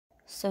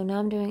So now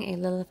I'm doing a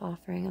Lilith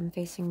Offering. I'm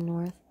facing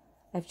north.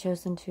 I've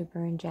chosen to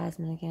burn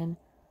Jasmine again,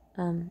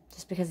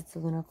 just because it's a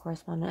lunar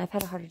correspondent. I've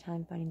had a harder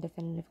time finding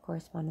definitive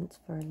correspondence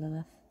for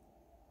Lilith.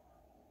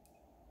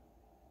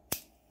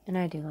 And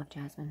I do love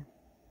Jasmine.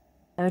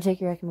 I would take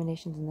your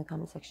recommendations in the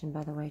comment section,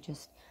 by the way.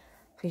 Just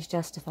please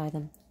justify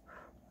them.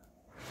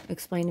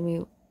 Explain to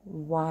me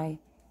why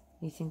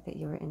you think that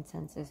your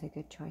incense is a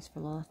good choice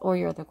for Lilith, or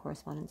your other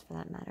correspondence for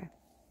that matter.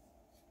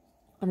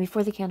 And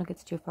before the candle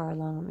gets too far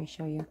along, let me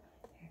show you.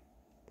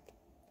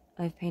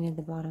 I've painted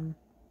the bottom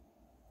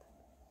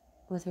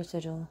with her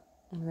sigil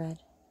in red.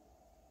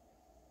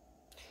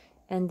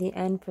 And the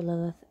end for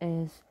Lilith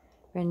is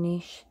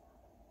Renish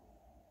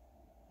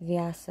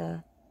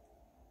Vyasa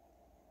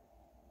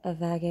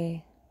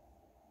Avage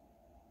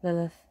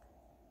Lilith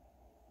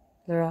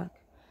Larak.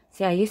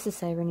 See, I used to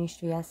say Renish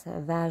Vyasa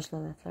Avage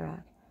Lilith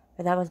Larak,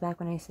 but that was back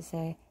when I used to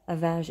say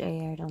Avage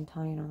Ayer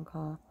Dantayan on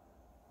call.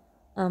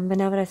 But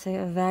now that I say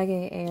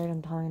Avage Ayer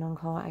Dantayan on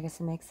call, I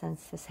guess it makes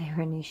sense to say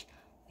Renish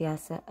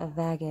Vyasa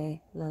Avage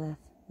Lilith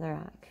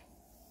Larak.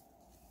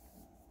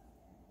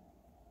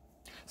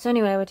 So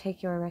anyway, I would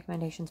take your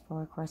recommendations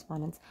for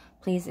correspondence.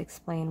 Please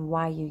explain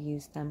why you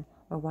use them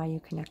or why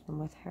you connect them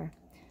with her.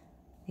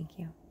 Thank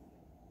you.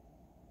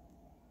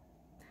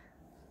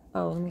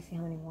 Oh, let me see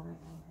how many more I have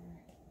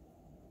here.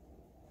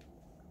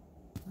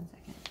 1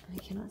 second. I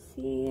cannot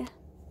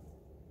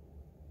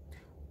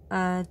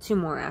see. 2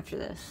 more after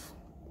this.